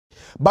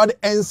but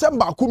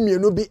ensemble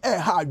kumienu bi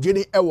ha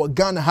adwene ewo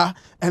Ghana ha,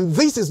 and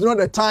this is not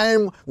the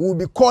time we'll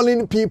be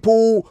calling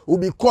people, we'll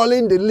be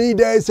calling the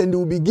leaders, and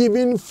we'll be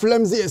giving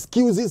flimsy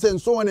excuses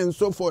and so on and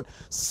so forth.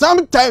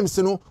 Sometimes,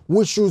 you know,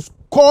 we should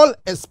call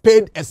a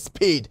spade a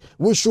spade.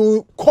 We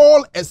should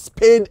call a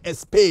spade,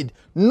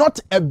 not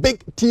a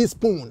big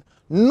teaspoon.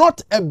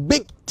 Not a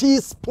big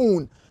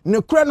teaspoon.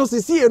 No kranos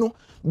is here, no,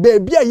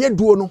 baby, a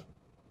yeduo no.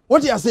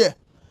 What you say?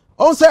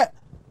 On say,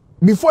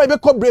 before I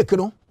make a break,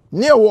 no,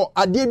 near what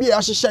I did be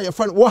a share your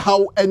friend, what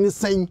how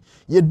anything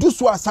you do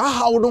so as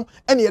how no,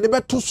 and you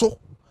never to so.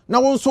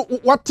 Now also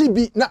what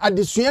be na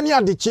addition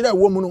at the children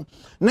woman.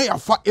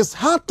 Now it's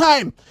hard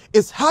time.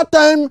 It's hard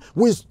time.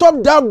 We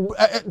stop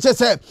that. Just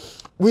say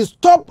we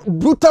stop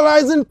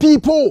brutalizing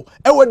people.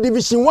 Our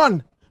Division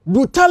 1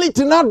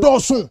 brutality not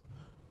dosun.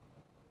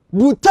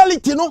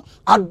 Brutality no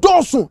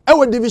adosun.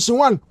 Our Division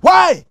 1.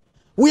 Why?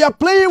 We are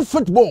playing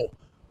football.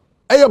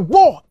 A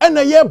ball and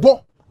a year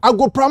ball. I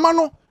go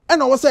pramano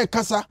and I was a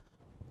casa.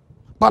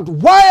 But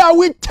why are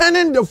we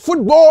turning the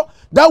football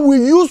that we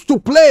used to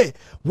play?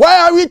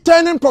 Why are we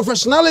turning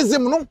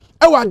professionalism no?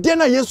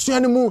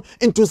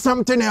 Into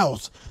something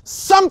else?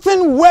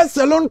 Something words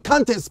alone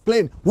can't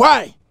explain.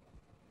 Why?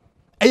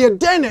 Is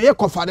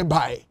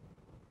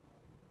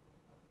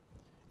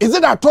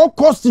it at all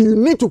cost you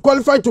need to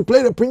qualify to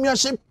play the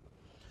Premiership?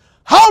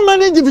 How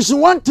many Division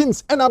 1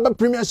 teams end up at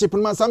Premiership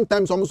and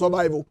sometimes almost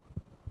survival?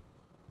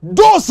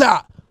 Those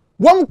are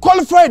one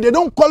qualify, they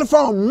don't qualify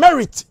on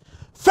merit.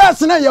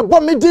 First now you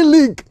bought middle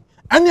league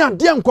and you are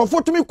damn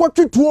comfort to me what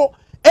you do.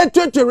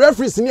 20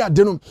 referees in here.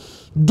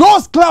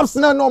 Those clubs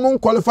now no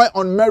qualify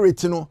on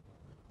merit, you know.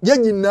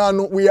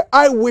 We are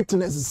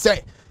eyewitnesses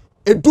say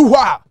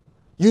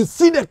you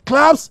see the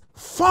clubs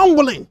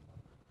fumbling.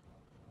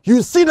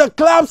 You see the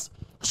clubs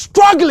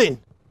struggling.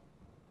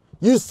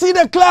 You see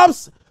the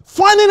clubs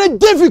finding it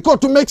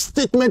difficult to make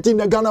statement in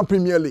the Ghana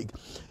Premier League.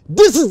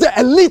 This is the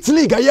elite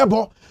league,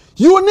 Ayabo.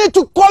 You need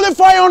to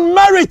qualify on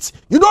merit.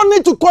 You don't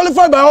need to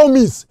qualify by all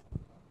means.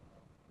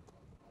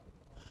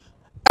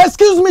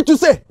 Excuse me to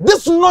say,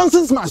 this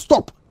nonsense must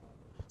stop.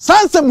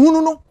 Sansem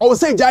hununo, or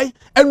say jai,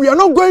 and we are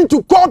not going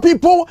to call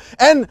people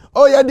and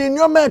oh yeah, the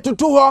new man to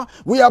her.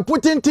 We are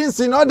putting things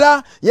in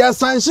order. Yes,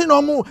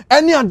 Sanshinomu,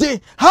 any day.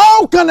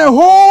 How can a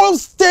whole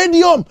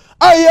stadium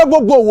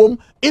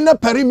in a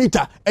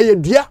perimeter? A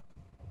dear?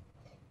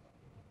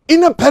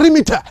 In a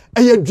perimeter,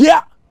 a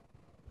dear?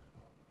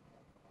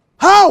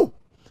 How?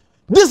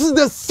 This is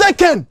the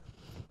second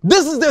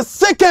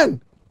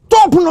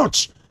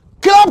top-notch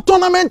club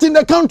tournament in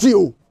the country.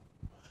 Oh.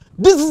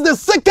 This is the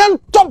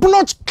second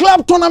top-notch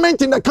club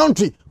tournament in the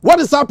country. What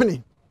is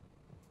happening?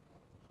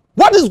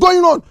 What is going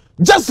on?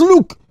 Just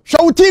look.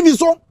 Shall we TV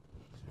so?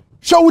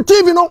 Shall we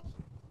TV no?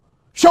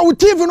 Shall we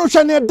TV no?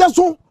 Shall we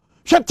so?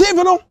 Shall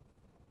TV no?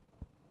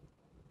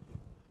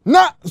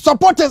 Now,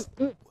 supporters,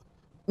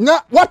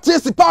 now, what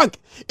is the park?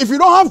 If you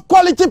don't have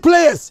quality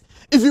players,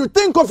 if you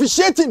think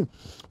officiating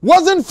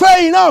wasn't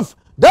fair enough,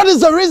 that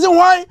is the reason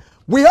why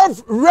we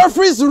have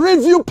referees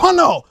review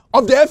panel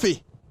of the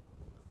FA.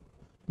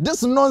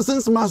 This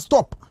nonsense must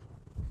stop.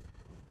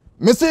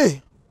 Me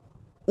say,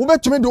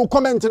 ube to me do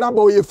comment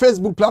about your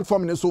Facebook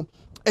platform so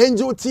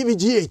Angel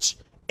TVGH.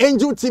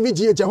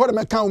 I heard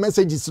my account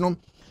messages no.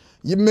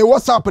 You may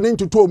WhatsApp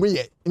into to me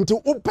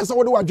into person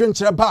what do I drink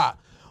ba.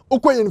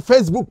 Uko in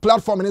Facebook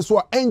platform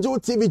so Angel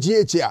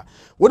TVGH here.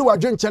 What do I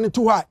drink channel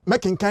to her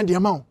making candy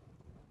amount.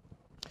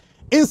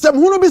 In some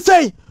who be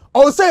say,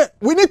 or say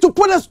we need to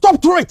put a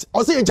stop to it,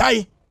 or say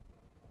jai.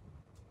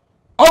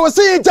 I will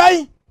say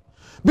jai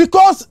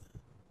because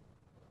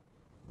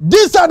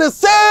these are the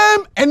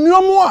same and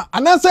no more.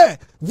 And I say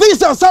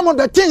these are some of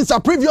the things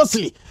that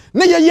previously.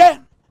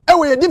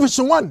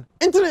 Division 1.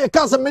 Into the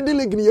case of middle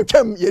league, you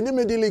came, you need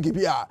middle league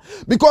here.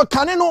 Because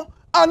Caneno,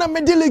 and a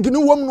middle league,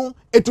 no one,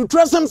 it to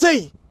trust them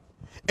say.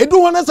 It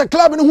do one as a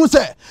club who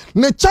say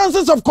the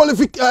chances of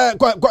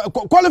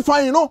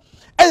qualifying, you know,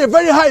 are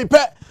very high.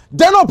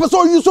 Then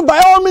also used by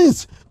all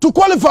means to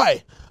qualify.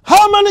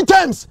 How many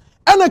times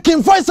and a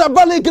King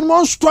Kaninja league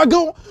in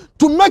struggle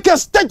to make a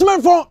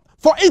statement for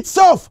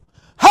itself?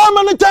 How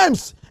many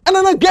times and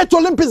then I get to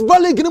Olympics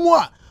ball league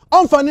anymore?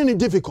 I'm finding it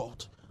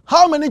difficult.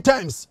 How many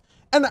times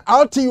and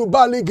I'll tell you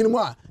ball league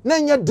anymore?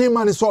 Nanya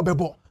Dayman is so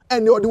bebo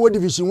and the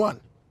Division 1.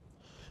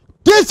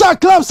 These are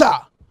clubs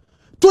are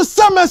to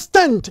some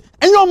extent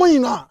and your money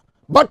now,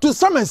 but to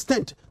some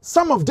extent,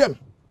 some of them,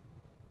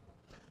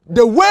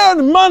 the way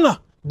and manner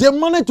they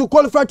manage to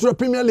qualify to the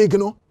Premier League, you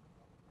know,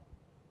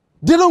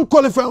 they don't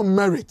qualify on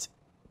merit.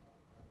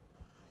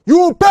 You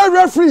will pay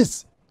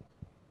referees.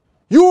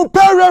 You will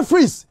pay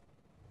referees.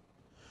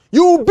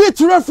 You will beat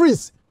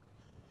referees.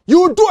 You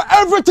will do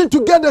everything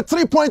to get the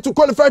 3 points to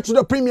qualify to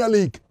the Premier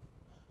League.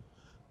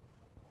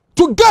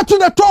 To get to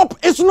the top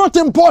is not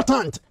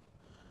important.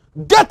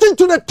 Getting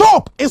to the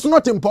top is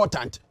not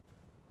important.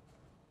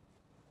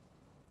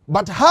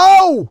 But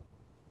how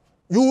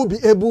you will be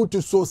able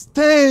to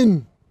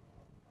sustain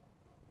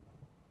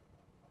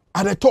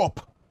at the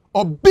top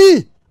or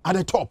be at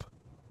the top.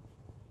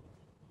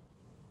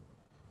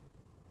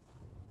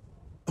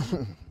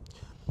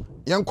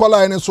 Young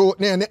Kola and so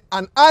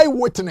an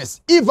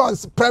eyewitness,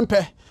 Evans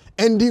Prempe,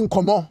 ending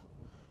komo.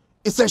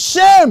 It's a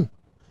shame.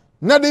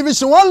 Na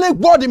Division 1 League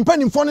board in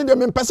penny phone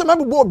them in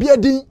Pesamabu Bo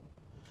Biadi.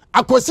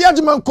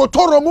 Akosiajiman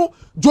Kotoromu,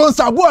 Jones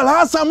Abu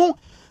Alhasamu,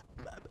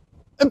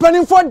 and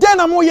penny for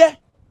Denamo ye.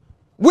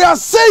 We are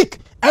sick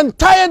and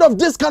tired of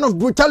this kind of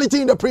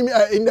brutality in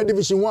the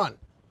Division 1.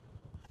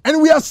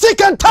 And we are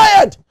sick and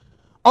tired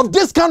of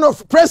this kind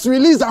of press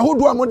release. I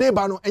hold one more day,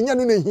 Bano, and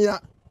Yanune here.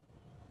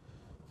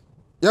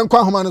 Young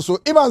Kwahumano, so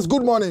Evans,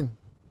 good morning.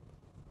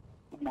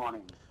 Good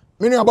morning.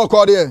 Meaning about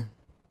Cordia.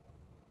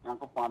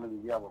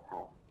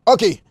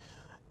 Okay.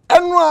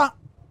 Enwa,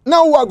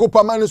 now we go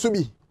Pamano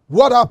Subi.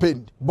 What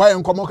happened? Why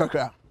on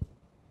Komokaka?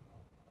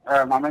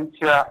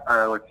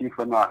 Mamentia, what you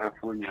for now,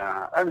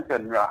 I'm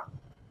saying,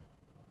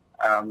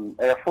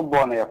 a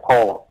football a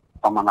call,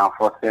 Pamana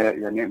for say,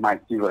 your name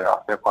might see where I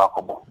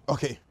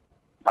okay.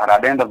 But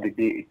at the end of the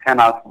day, it turned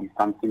out to be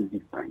something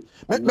different.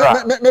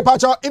 Me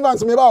Pacha,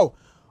 Evans, me bow.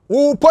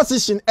 Who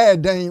position air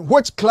then?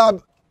 Which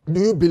club do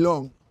you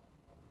belong?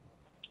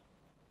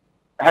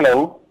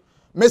 Hello?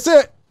 Me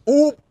say,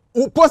 who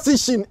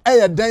position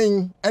air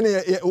then? Any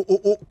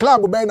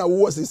club banner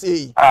was this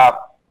a?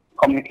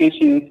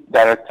 Communications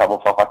director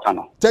of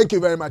Fakatano. Thank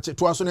you very much.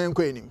 It was an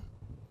queening.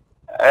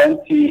 And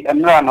we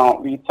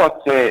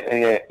thought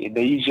the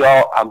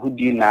usual a good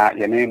dinner,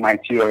 your name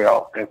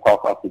material,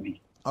 could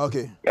be.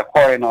 Okay. You're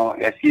calling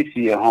a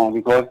CC at home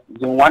because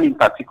the one in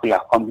particular,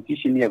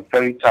 competition is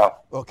very tough.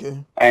 Okay.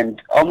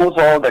 And almost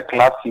all the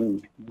clubs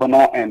in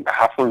Bono and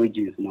Hafo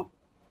regions,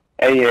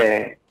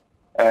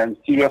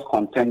 serious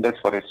contenders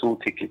for the sole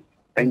ticket.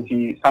 And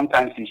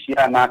sometimes you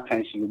share an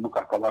attention, you look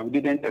at cover. We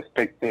didn't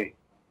expect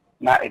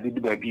not a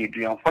bit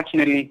baby.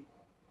 Unfortunately,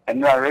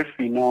 and a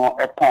referee no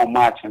a pawn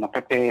match and a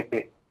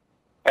pepe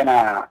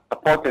and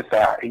supporters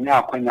are in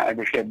our corner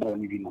every share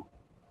bone, you know.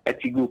 At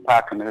Tigu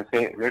Park and they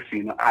say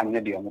referee no and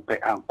the omope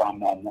and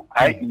farm.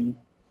 I.e.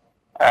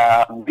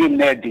 Being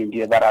there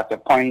in but at the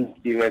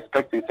point they were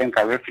expecting think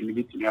a referee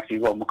need to be a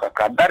favor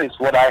Mukaka. That is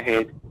what I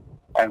heard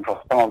and from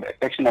some of the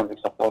section of the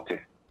supporters.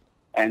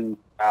 And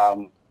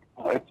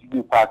at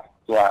Tigu Park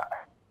so I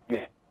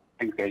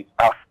think it's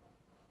tough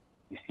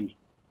you see.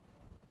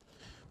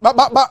 But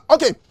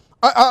okay.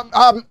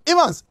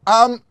 Evans,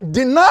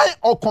 deny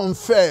or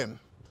confirm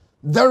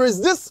there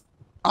is this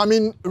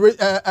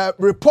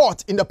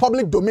report in the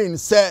public domain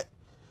say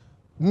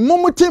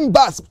Mumutim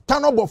Bus,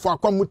 Tanobo for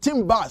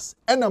Mutim Bus,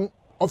 and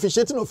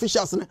officiating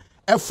officials in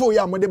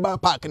F4 Modeba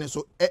Park and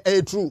so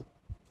true.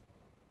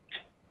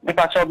 What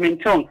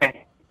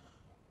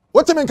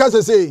do you mean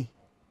say?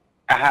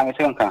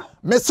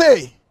 Me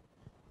say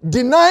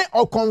deny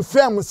or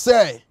confirm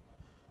say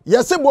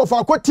yes, but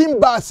for team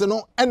bus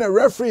no and a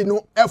referee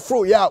no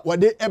F4 ya what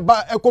they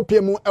eba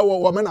ekopie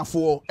woman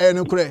afo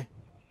no kre.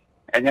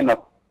 And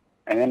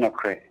no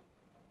credit.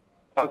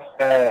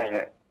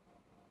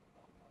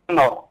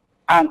 No,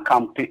 I'm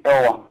camping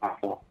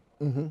for.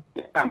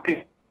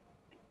 Camping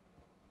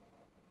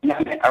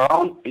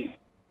around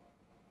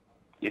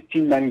the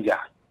team manager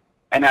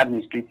and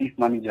administrative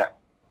manager.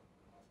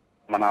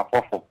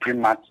 Manafo for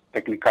pre-match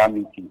technical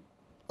meeting.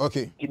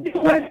 Okay. He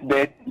went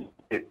there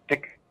to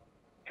take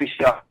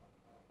official.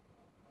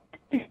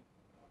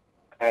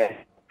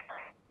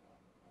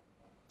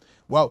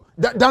 Wow,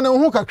 Dano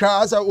Hoka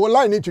Kras, will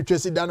I need to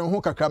trace it Dano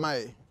Hoka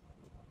Kramai?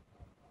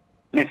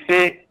 They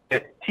say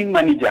the team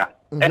manager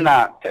and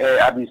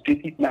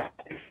administrative manager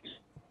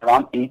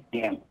around 8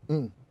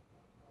 p.m.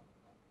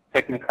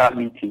 Technical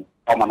meeting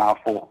on an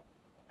hour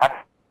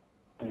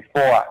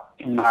before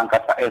in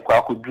Mankasa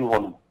Aircraft could do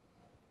on.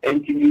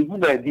 And you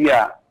good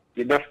idea,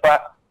 the best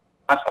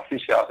as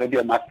officials,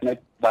 Eddie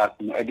Martinet, but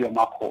Eddie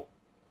Marco.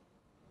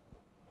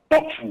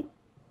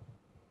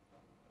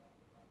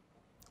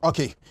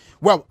 Okay.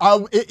 Well,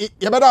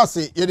 you better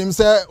say you didn't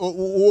say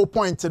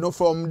point,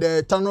 from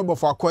the turnover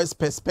for quest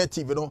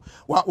perspective,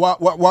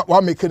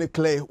 what making it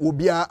clear will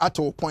be at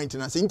all point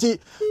in us. You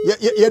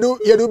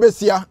do best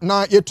here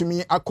now yet to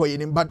me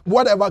acquiring, but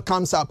whatever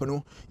comes up,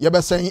 you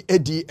be saying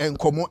Eddie and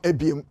Como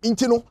Ebium.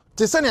 Intino,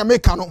 Tessania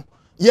Mekano,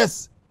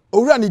 yes,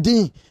 Orani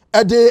D,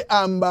 Ede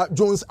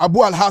Jones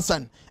Abu Al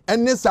Hassan,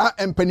 and Nessa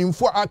and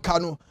Peninfo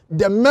Akano,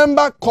 the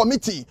member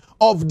committee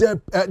of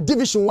the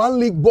Division 1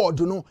 League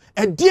Board,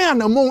 a dear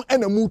and among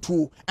and a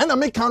mutu, and a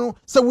mechano,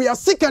 so we are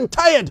sick and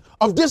tired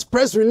of this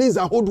press release.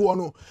 I hold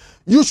one.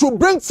 You should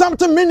bring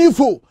something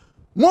meaningful.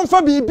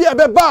 Monfa be a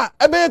beba,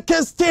 a be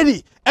case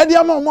steady, and the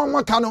among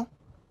one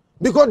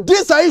because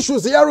these are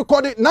issues here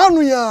recorded now.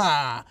 We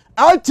are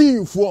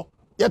RTU4,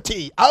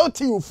 yeti,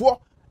 RTU4,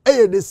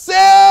 the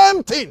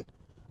same thing.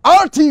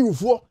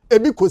 RTU4, a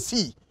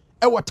bikosi,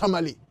 a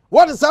watamali.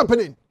 What is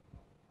happening?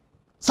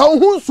 So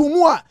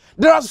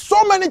there are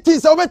so many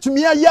things over to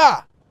me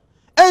yeah.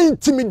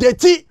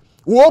 Intimidate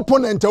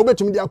opponent over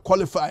to me they are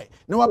qualified.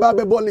 No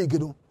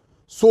league.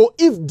 So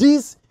if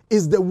this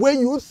is the way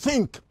you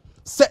think,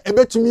 say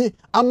to me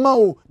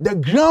amount the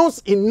grounds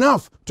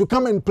enough to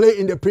come and play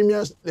in the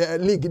Premier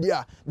League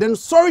there, then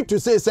sorry to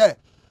say, sir,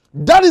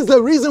 that is the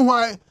reason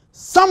why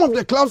some of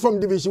the clubs from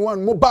Division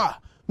 1 mobile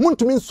want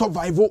to mean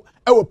survival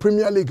our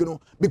Premier League, you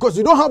know, because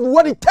you don't have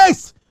what it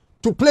takes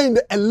to play in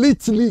the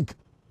elite league.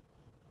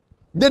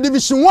 The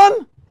Division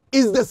 1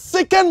 is the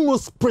second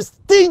most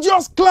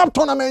prestigious club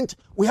tournament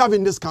we have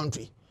in this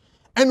country.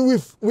 And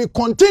we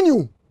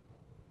continue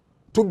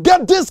to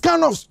get this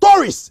kind of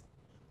stories,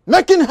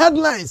 making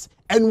headlines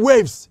and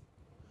waves.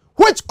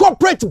 Which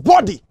corporate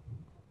body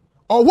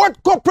or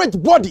what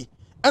corporate body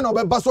and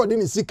obebaso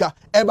dini sika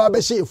eba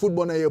be share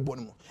football na ye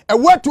bono. A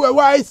word to a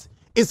wise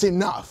is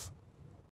enough.